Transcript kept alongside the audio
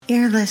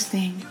You're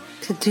listening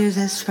to Do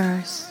This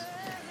First,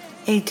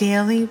 a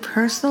daily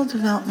personal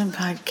development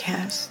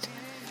podcast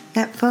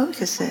that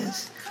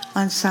focuses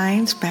on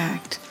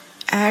science-backed,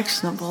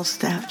 actionable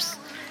steps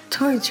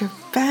towards your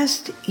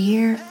best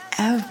year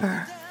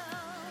ever.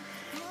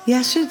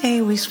 Yesterday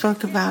we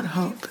spoke about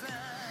hope,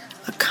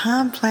 a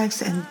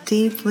complex and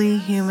deeply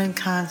human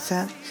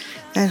concept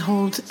that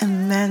holds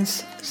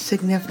immense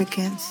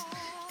significance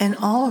in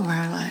all of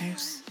our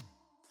lives.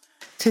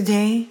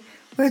 Today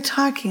we're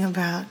talking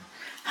about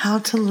how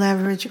to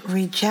leverage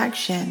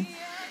rejection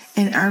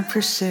in our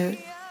pursuit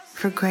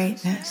for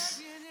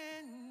greatness.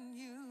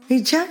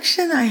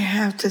 Rejection, I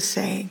have to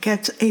say,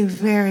 gets a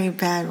very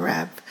bad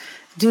rep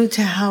due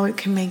to how it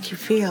can make you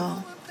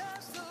feel.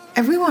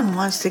 Everyone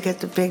wants to get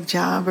the big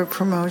job or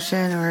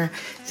promotion or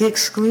the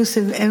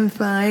exclusive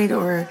invite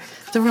or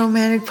the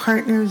romantic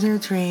partner of their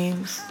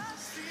dreams.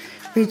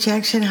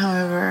 Rejection,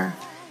 however,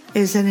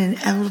 is an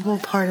inevitable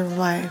part of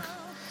life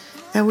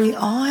that we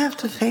all have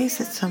to face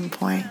at some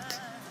point.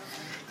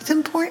 It's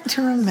important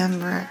to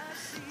remember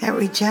that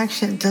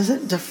rejection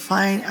doesn't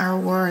define our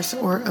worth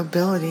or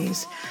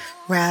abilities.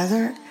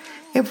 Rather,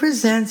 it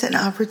presents an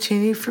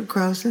opportunity for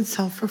growth and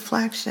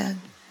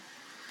self-reflection.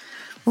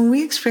 When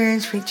we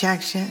experience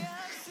rejection,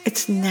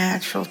 it's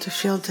natural to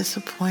feel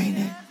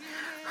disappointed,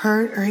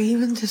 hurt, or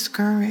even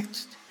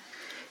discouraged.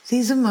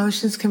 These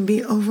emotions can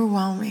be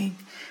overwhelming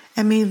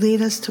and may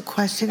lead us to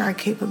question our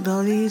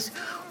capabilities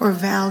or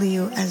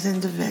value as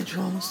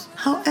individuals.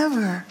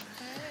 However,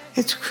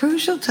 it's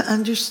crucial to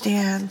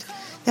understand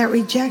that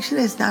rejection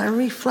is not a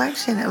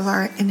reflection of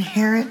our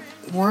inherent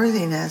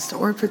worthiness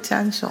or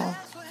potential.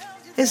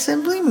 It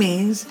simply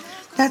means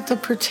that the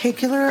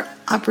particular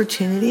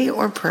opportunity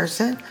or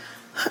person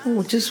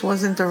just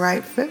wasn't the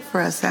right fit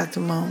for us at the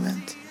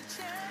moment.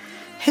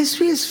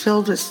 History is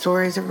filled with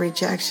stories of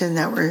rejection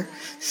that were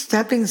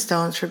stepping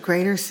stones for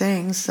greater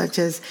things such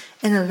as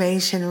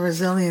innovation,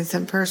 resilience,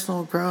 and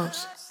personal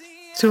growth.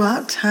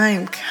 Throughout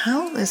time,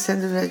 countless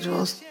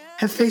individuals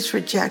have faced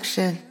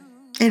rejection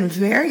in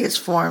various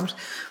forms,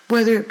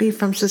 whether it be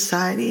from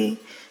society,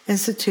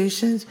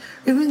 institutions,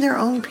 or even their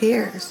own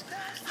peers.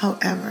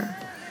 However,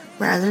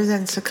 rather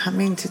than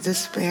succumbing to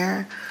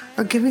despair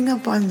or giving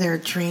up on their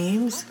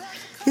dreams,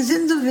 these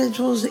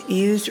individuals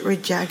used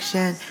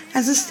rejection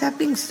as a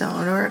stepping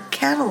stone or a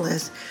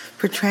catalyst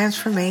for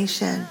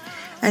transformation,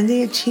 and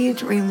they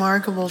achieved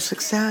remarkable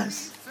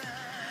success.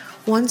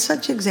 One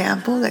such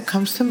example that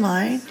comes to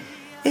mind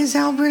is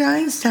Albert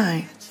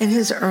Einstein. In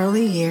his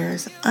early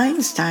years,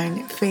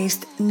 Einstein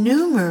faced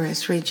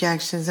numerous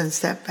rejections and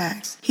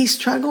setbacks. He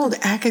struggled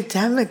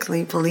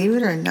academically, believe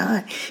it or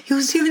not. He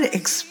was even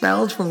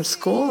expelled from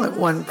school at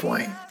one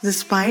point.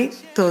 Despite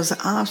those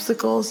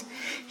obstacles,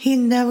 he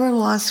never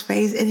lost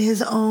faith in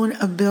his own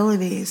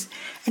abilities,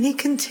 and he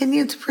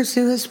continued to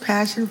pursue his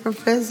passion for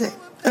physics.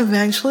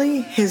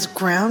 Eventually, his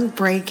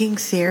groundbreaking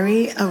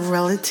theory of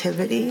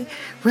relativity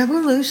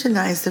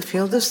revolutionized the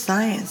field of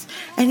science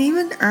and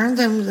even earned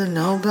him the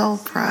Nobel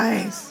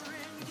Prize.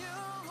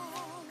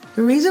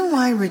 The reason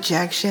why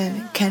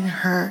rejection can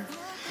hurt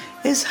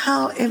is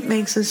how it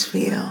makes us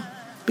feel,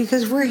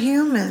 because we're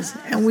humans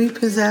and we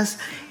possess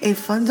a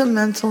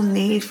fundamental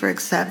need for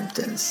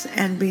acceptance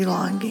and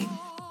belonging.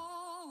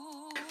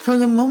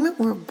 From the moment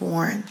we're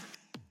born,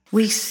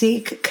 we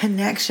seek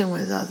connection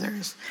with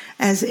others,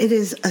 as it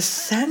is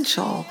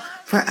essential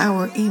for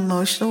our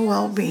emotional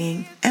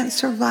well-being and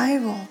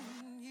survival.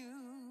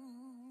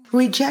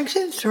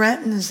 Rejection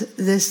threatens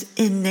this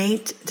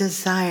innate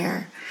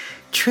desire,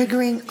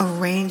 triggering a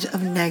range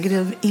of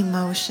negative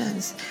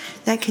emotions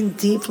that can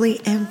deeply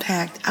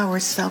impact our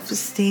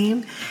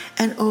self-esteem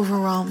and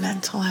overall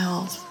mental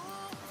health.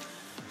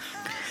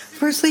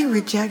 Firstly,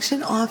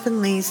 rejection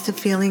often leads to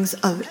feelings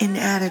of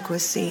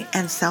inadequacy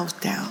and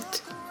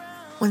self-doubt.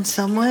 When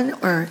someone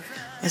or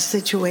a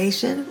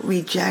situation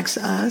rejects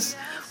us,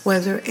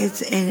 whether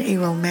it's in a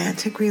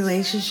romantic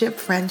relationship,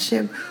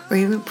 friendship, or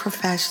even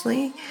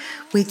professionally,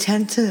 we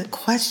tend to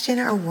question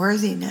our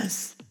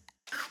worthiness.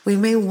 We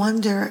may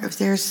wonder if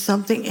there's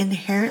something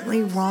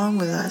inherently wrong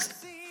with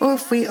us, or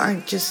if we are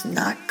just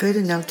not good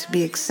enough to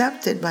be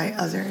accepted by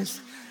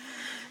others.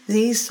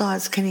 These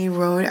thoughts can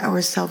erode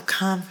our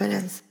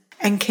self-confidence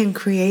and can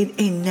create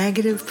a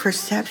negative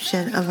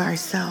perception of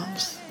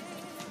ourselves.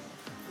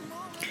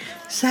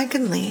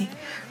 Secondly,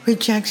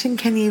 rejection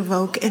can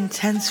evoke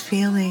intense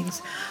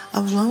feelings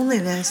of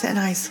loneliness and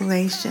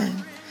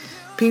isolation.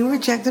 Being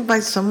rejected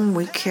by someone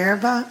we care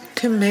about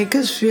can make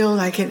us feel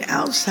like an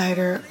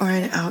outsider or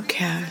an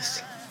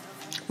outcast.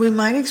 We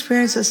might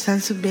experience a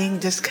sense of being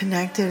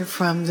disconnected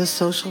from the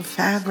social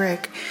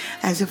fabric,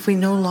 as if we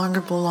no longer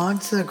belong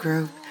to the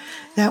group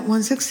that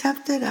once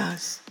accepted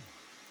us.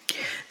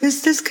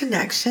 This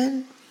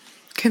disconnection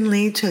can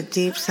lead to a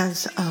deep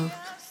sense of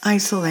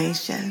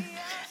isolation,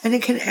 and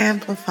it can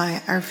amplify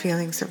our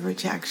feelings of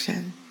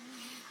rejection.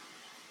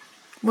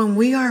 When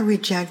we are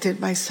rejected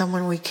by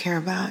someone we care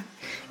about,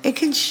 it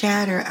can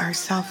shatter our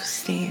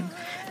self-esteem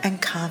and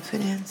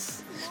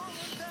confidence.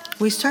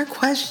 We start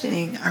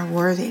questioning our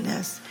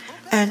worthiness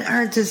and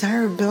our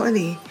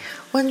desirability,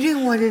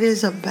 wondering what it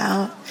is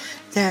about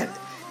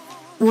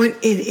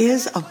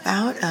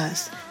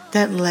us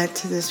that led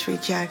to this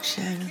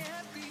rejection.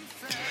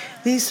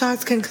 These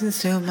thoughts can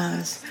consume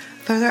us,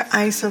 further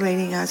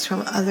isolating us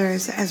from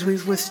others as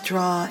we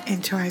withdraw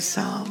into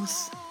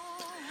ourselves.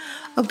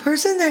 A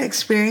person that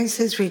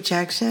experiences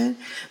rejection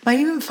might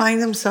even find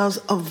themselves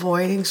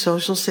avoiding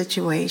social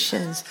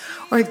situations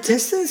or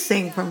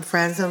distancing from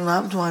friends and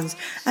loved ones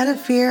out of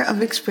fear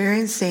of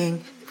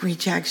experiencing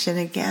rejection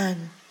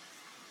again.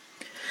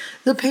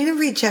 The pain of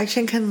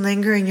rejection can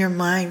linger in your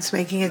minds,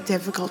 making it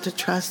difficult to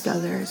trust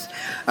others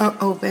or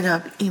open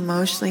up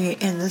emotionally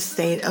in the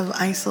state of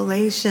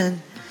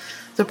isolation.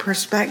 The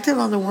perspective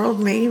on the world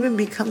may even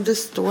become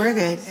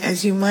distorted,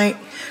 as you might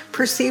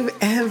perceive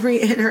every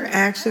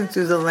interaction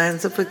through the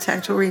lens of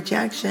potential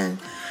rejection,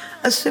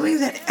 assuming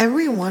that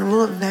everyone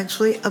will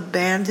eventually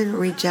abandon,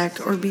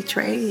 reject, or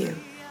betray you.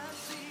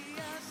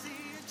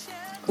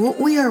 What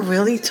we are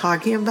really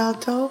talking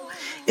about, though,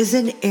 is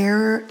an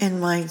error in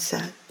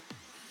mindset.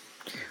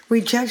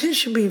 Rejection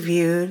should be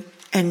viewed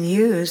and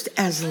used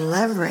as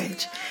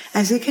leverage,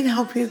 as it can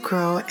help you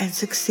grow and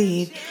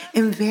succeed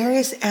in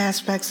various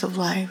aspects of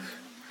life.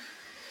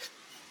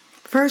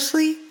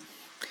 Firstly,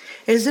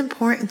 it is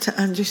important to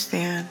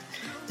understand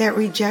that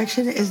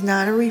rejection is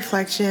not a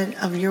reflection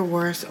of your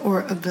worth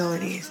or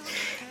abilities.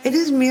 It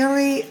is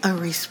merely a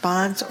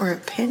response or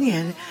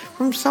opinion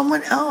from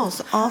someone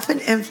else, often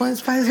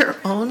influenced by their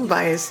own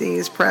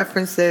biases,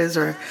 preferences,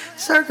 or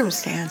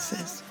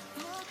circumstances.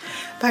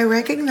 By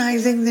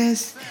recognizing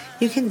this,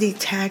 you can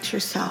detach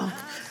yourself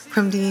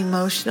from the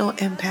emotional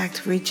impact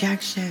of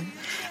rejection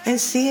and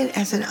see it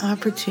as an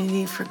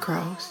opportunity for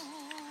growth.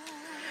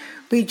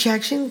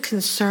 Rejection can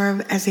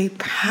serve as a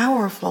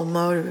powerful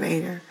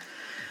motivator.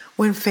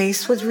 When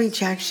faced with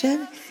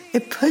rejection,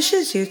 it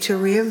pushes you to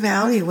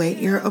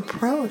reevaluate your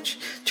approach,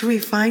 to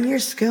refine your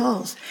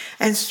skills,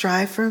 and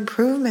strive for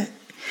improvement.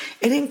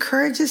 It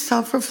encourages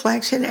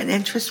self-reflection and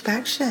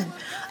introspection,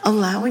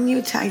 allowing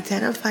you to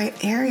identify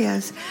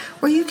areas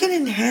where you can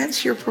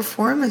enhance your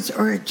performance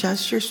or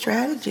adjust your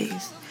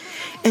strategies.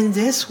 In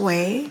this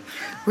way,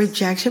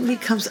 rejection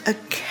becomes a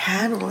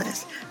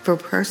catalyst for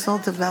personal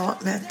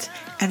development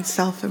and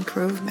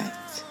self-improvement.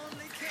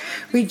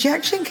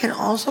 Rejection can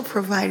also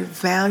provide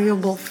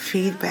valuable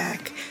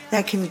feedback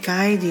that can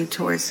guide you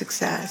towards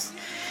success.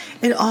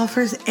 It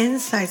offers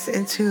insights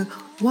into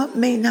what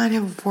may not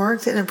have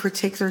worked in a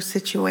particular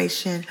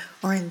situation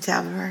or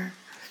endeavor.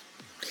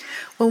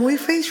 When we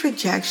face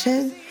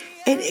rejection,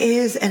 it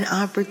is an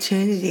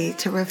opportunity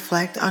to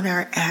reflect on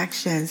our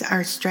actions,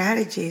 our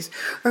strategies,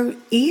 or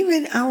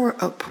even our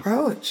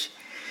approach.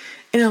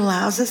 It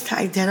allows us to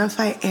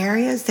identify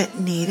areas that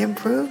need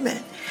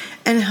improvement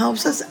and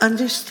helps us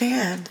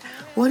understand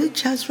what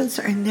adjustments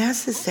are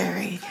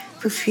necessary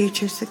for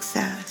future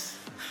success.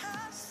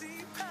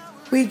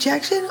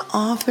 Rejection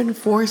often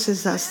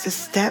forces us to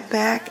step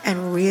back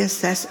and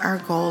reassess our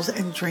goals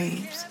and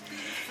dreams.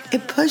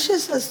 It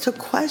pushes us to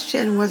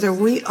question whether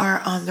we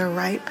are on the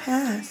right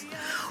path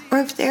or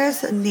if there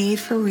is a need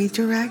for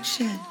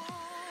redirection.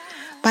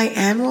 By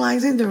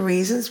analyzing the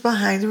reasons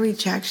behind the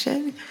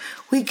rejection,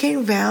 we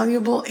gain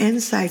valuable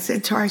insights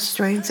into our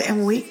strengths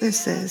and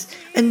weaknesses,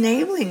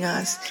 enabling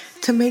us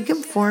to make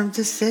informed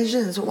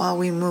decisions while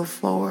we move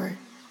forward.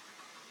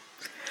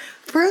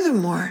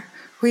 Furthermore,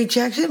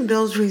 rejection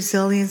builds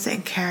resilience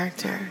and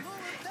character.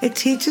 It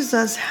teaches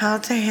us how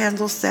to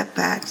handle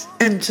setbacks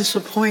and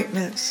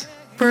disappointments.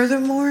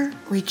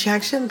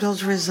 Rejection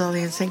builds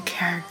resilience and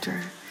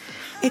character.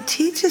 It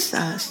teaches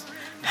us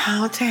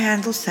how to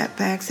handle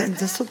setbacks and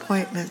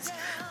disappointments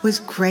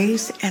with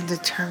grace and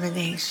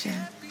determination.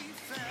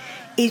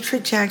 Each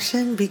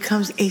rejection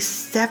becomes a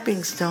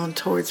stepping stone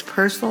towards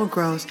personal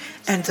growth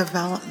and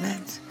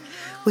development.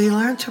 We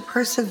learn to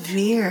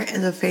persevere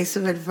in the face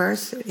of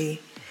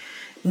adversity,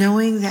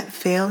 knowing that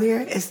failure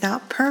is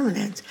not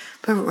permanent,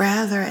 but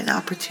rather an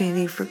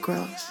opportunity for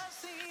growth.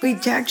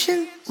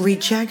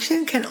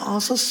 Rejection can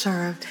also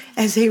serve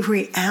as a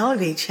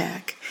reality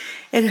check.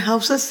 It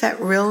helps us set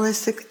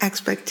realistic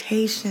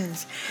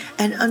expectations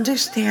and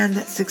understand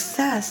that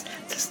success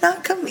does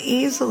not come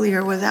easily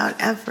or without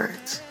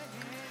effort.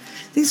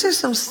 These are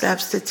some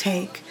steps to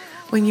take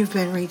when you've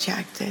been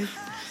rejected.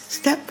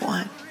 Step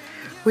 1,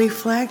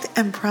 reflect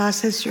and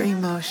process your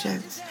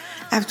emotions.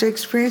 After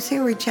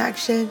experiencing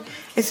rejection,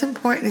 it's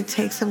important to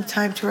take some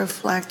time to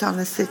reflect on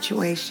the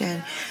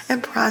situation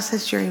and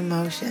process your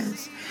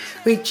emotions.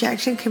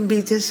 Rejection can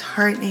be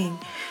disheartening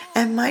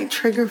and might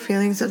trigger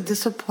feelings of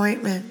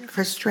disappointment,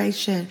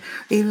 frustration,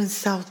 or even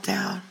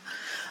self-doubt.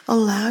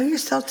 Allow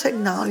yourself to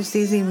acknowledge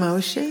these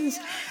emotions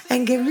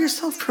and give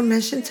yourself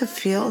permission to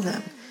feel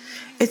them.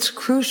 It's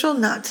crucial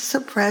not to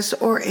suppress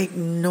or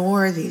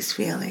ignore these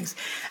feelings,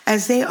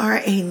 as they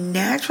are a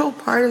natural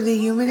part of the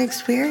human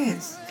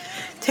experience.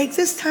 Take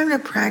this time to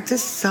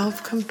practice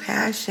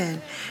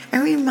self-compassion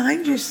and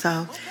remind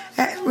yourself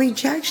that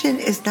rejection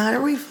is not a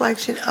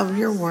reflection of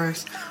your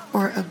worth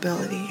or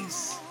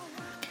abilities.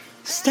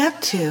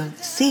 Step 2,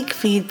 seek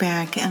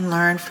feedback and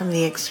learn from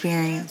the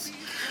experience.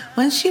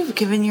 Once you've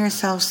given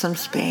yourself some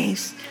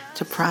space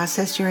to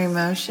process your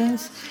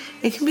emotions,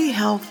 it can be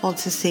helpful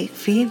to seek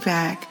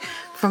feedback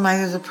from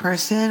either the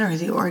person or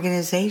the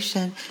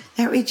organization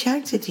that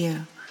rejected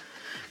you.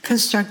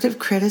 Constructive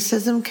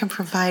criticism can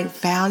provide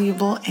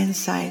valuable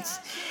insights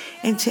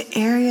into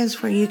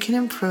areas where you can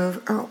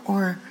improve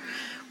or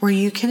where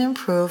you can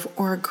improve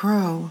or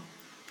grow.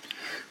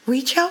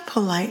 Reach out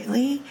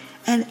politely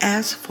and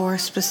ask for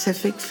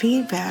specific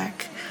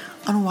feedback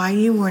on why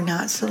you were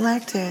not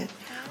selected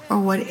or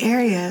what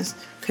areas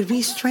could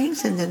be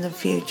strengthened in the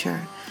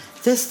future.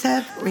 This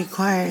step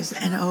requires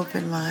an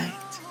open mind.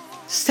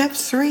 Step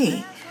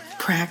 3,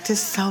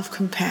 practice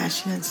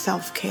self-compassion and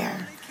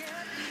self-care.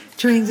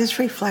 During this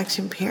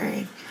reflection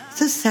period,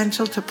 it's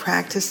essential to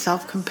practice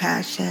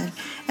self-compassion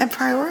and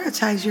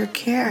prioritize your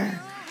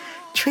care.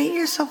 Treat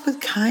yourself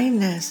with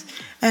kindness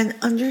and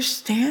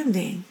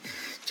understanding,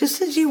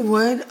 just as you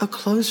would a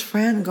close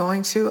friend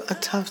going through a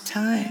tough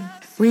time.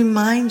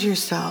 Remind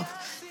yourself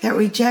that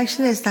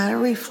rejection is not a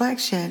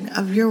reflection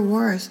of your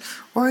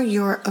worth or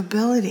your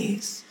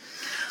abilities.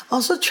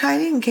 Also, try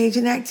to engage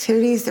in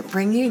activities that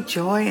bring you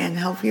joy and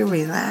help you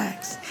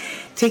relax.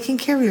 Taking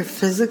care of your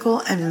physical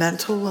and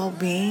mental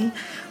well-being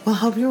will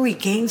help you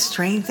regain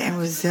strength and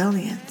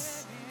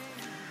resilience.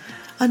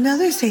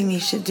 Another thing you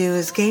should do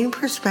is gain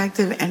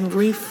perspective and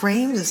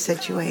reframe the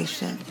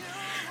situation.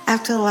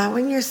 After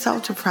allowing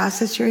yourself to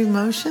process your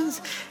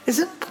emotions, it's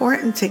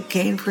important to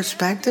gain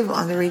perspective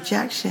on the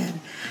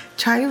rejection.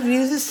 Try to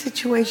view the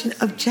situation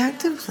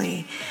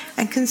objectively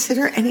and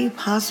consider any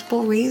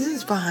possible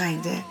reasons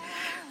behind it.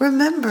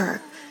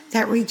 Remember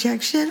that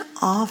rejection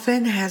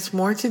often has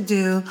more to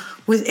do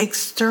with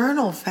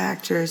external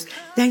factors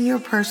than your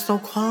personal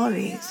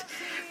qualities.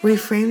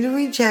 Reframe the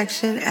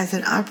rejection as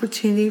an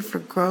opportunity for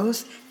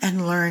growth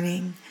and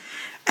learning.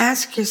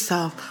 Ask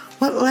yourself,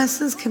 what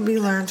lessons can be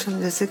learned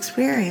from this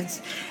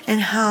experience, and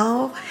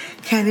how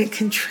can it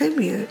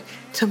contribute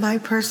to my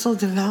personal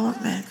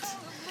development?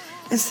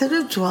 Instead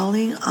of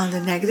dwelling on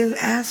the negative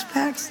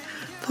aspects,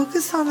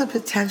 focus on the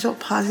potential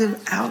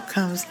positive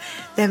outcomes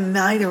that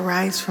might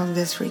arise from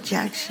this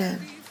rejection.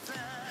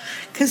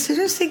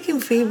 Consider seeking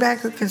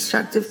feedback or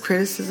constructive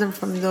criticism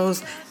from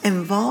those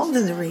involved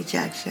in the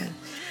rejection.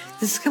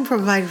 This can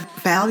provide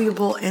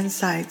valuable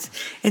insights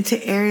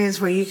into areas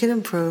where you can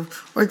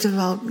improve or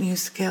develop new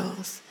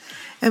skills.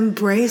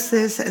 Embrace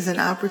this as an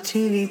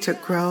opportunity to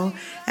grow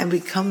and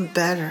become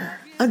better.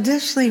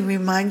 Additionally,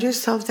 remind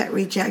yourself that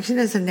rejection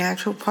is a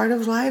natural part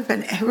of life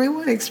and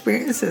everyone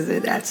experiences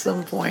it at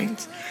some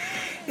point.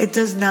 It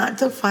does not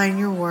define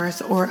your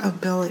worth or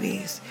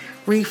abilities.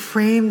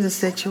 Reframe the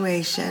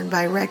situation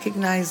by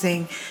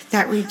recognizing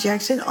that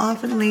rejection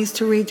often leads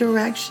to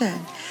redirection,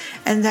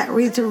 and that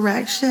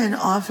redirection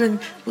often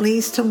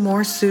leads to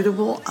more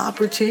suitable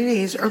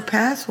opportunities or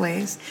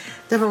pathways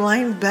that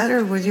align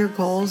better with your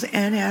goals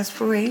and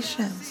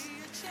aspirations.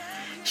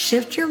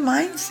 Shift your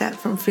mindset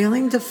from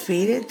feeling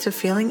defeated to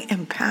feeling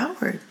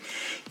empowered.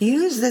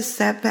 Use this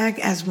setback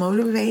as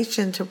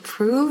motivation to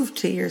prove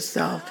to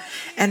yourself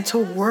and to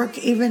work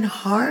even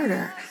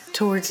harder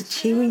towards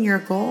achieving your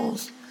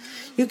goals.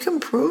 You can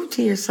prove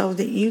to yourself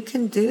that you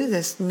can do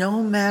this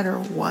no matter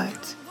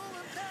what.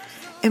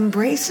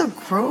 Embrace a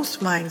growth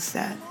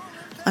mindset,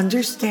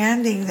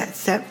 understanding that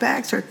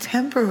setbacks are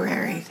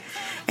temporary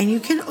and you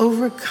can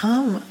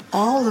overcome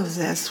all of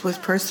this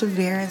with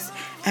perseverance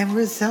and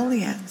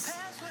resilience.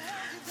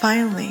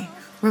 Finally,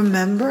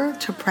 remember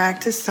to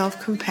practice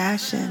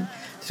self-compassion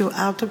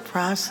throughout the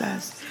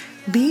process.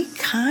 Be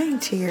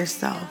kind to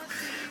yourself.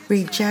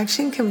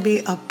 Rejection can be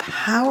a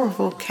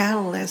powerful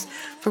catalyst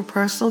for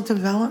personal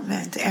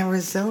development and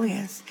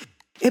resilience.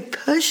 It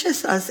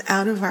pushes us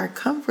out of our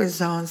comfort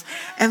zones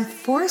and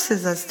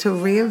forces us to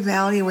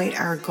reevaluate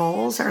our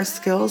goals, our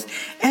skills,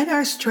 and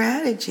our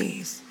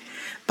strategies.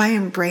 By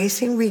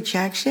embracing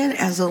rejection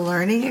as a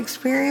learning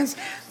experience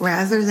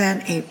rather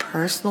than a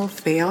personal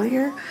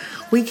failure,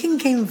 we can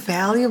gain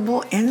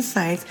valuable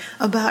insights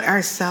about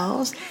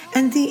ourselves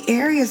and the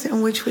areas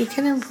in which we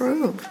can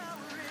improve.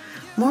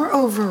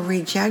 Moreover,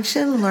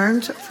 rejection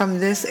learned from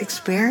this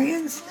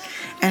experience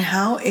and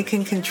how it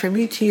can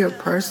contribute to your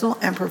personal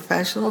and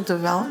professional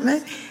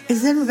development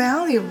is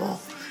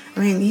invaluable.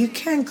 You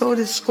can't go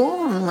to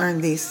school and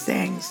learn these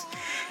things.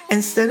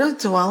 Instead of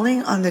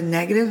dwelling on the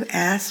negative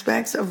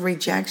aspects of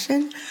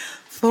rejection,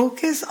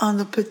 focus on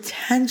the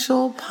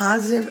potential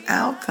positive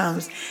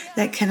outcomes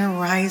that can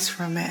arise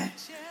from it.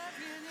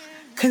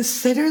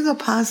 Consider the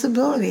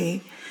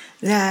possibility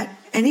that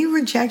any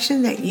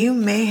rejection that you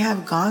may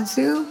have gone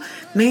through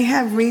may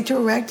have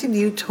redirected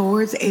you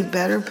towards a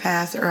better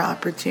path or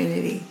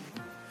opportunity.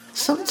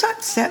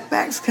 Sometimes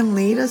setbacks can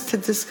lead us to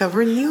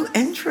discover new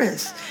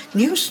interests,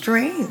 new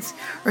strengths,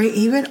 or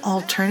even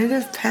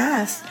alternative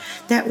paths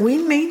that we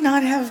may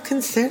not have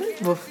considered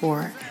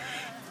before.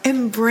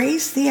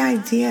 Embrace the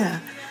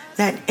idea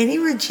that any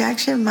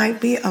rejection might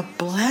be a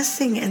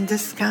blessing in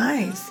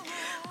disguise,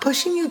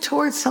 pushing you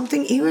towards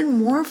something even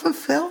more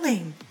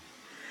fulfilling.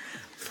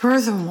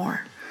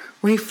 Furthermore,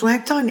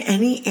 reflect on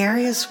any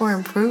areas for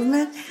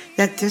improvement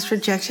that this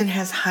rejection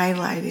has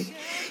highlighted.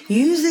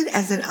 Use it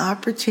as an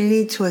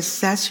opportunity to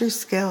assess your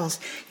skills,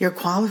 your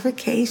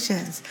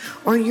qualifications,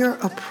 or your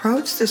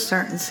approach to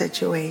certain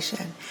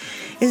situation.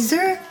 Is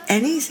there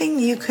anything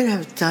you could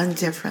have done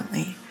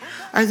differently?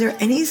 Are there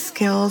any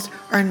skills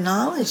or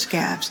knowledge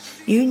gaps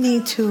you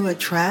need to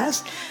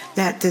address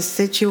that this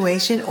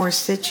situation or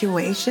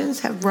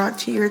situations have brought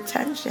to your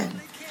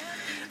attention?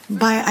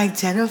 By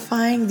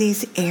identifying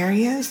these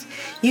areas,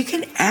 you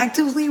can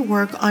actively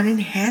work on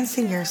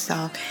enhancing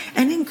yourself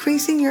and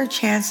increasing your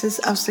chances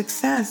of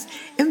success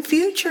in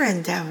future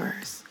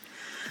endeavors.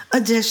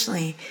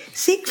 Additionally,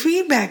 seek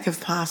feedback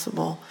if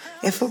possible.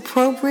 If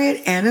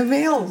appropriate and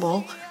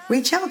available,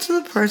 reach out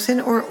to the person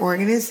or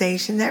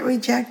organization that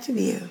rejected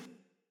you.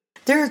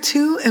 There are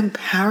 2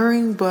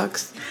 empowering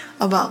books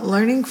about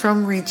learning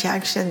from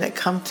rejection that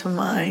come to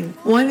mind.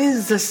 One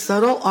is The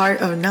Subtle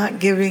Art of Not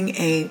Giving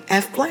a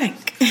F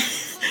blank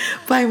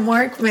by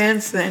Mark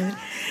Manson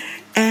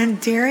and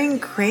Daring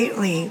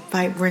Greatly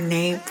by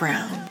Brené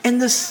Brown. In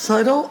The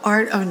Subtle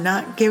Art of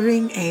Not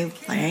Giving a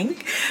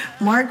Blank,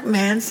 Mark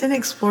Manson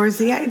explores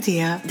the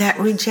idea that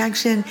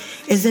rejection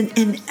is an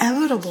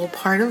inevitable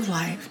part of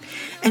life,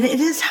 and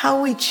it is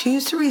how we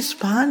choose to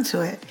respond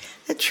to it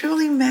that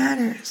truly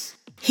matters.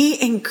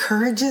 He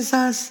encourages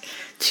us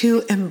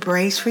to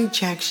embrace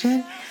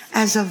rejection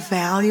as a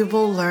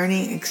valuable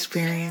learning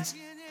experience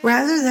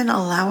rather than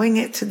allowing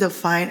it to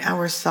define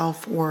our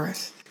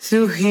self-worth.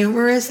 Through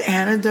humorous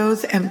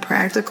anecdotes and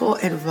practical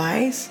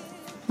advice,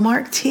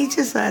 Mark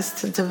teaches us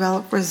to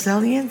develop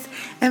resilience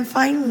and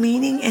find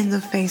meaning in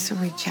the face of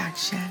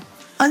rejection.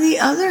 On the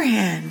other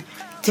hand,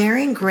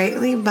 Daring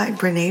Greatly by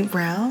Brené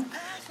Brown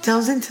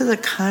delves into the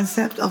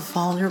concept of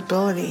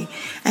vulnerability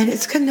and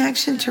its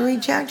connection to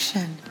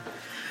rejection.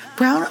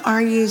 Brown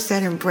argues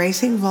that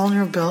embracing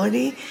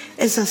vulnerability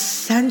is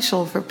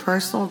essential for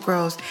personal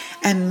growth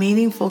and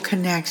meaningful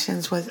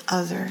connections with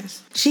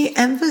others. She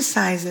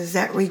emphasizes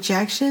that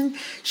rejection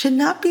should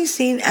not be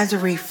seen as a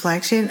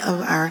reflection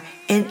of our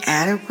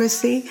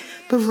inadequacy,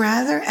 but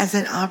rather as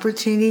an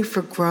opportunity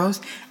for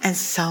growth and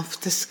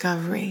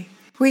self-discovery.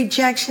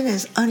 Rejection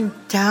is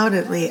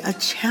undoubtedly a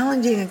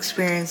challenging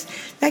experience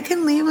that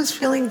can leave us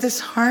feeling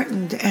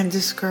disheartened and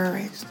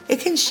discouraged. It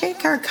can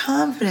shake our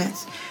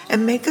confidence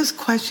and make us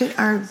question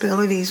our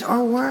abilities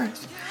or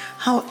worth.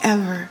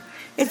 However,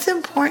 it's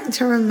important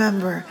to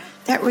remember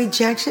that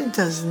rejection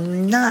does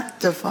not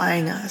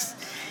define us.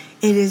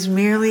 It is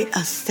merely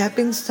a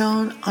stepping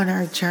stone on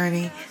our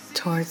journey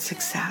towards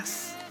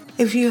success.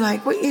 If you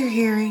like what you're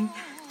hearing,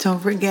 don't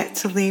forget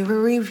to leave a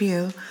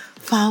review,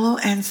 follow,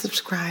 and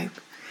subscribe.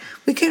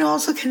 We can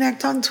also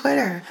connect on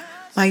Twitter.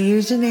 My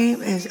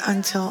username is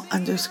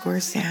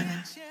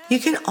until_Santa. You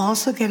can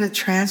also get a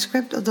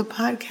transcript of the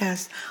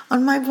podcast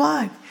on my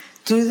blog,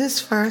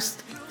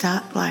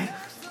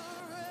 dothisfirst.life.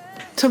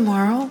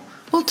 Tomorrow,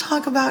 we'll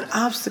talk about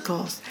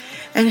obstacles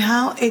and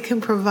how it can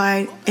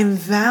provide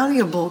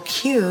invaluable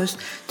cues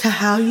to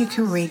how you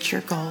can reach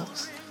your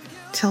goals.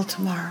 Till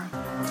tomorrow.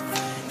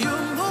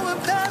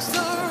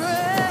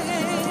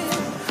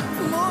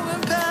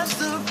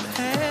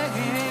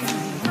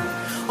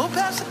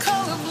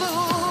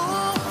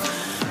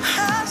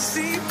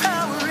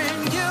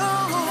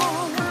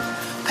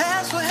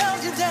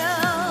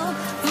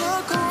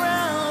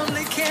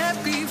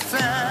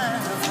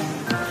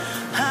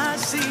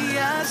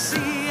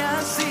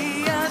 I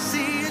see a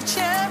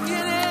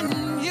champion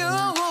in you.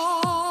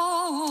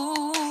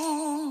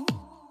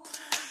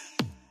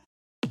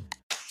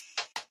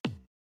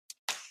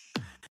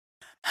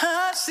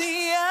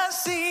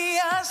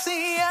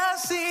 I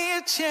see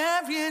a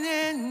champion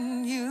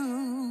in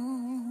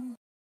you.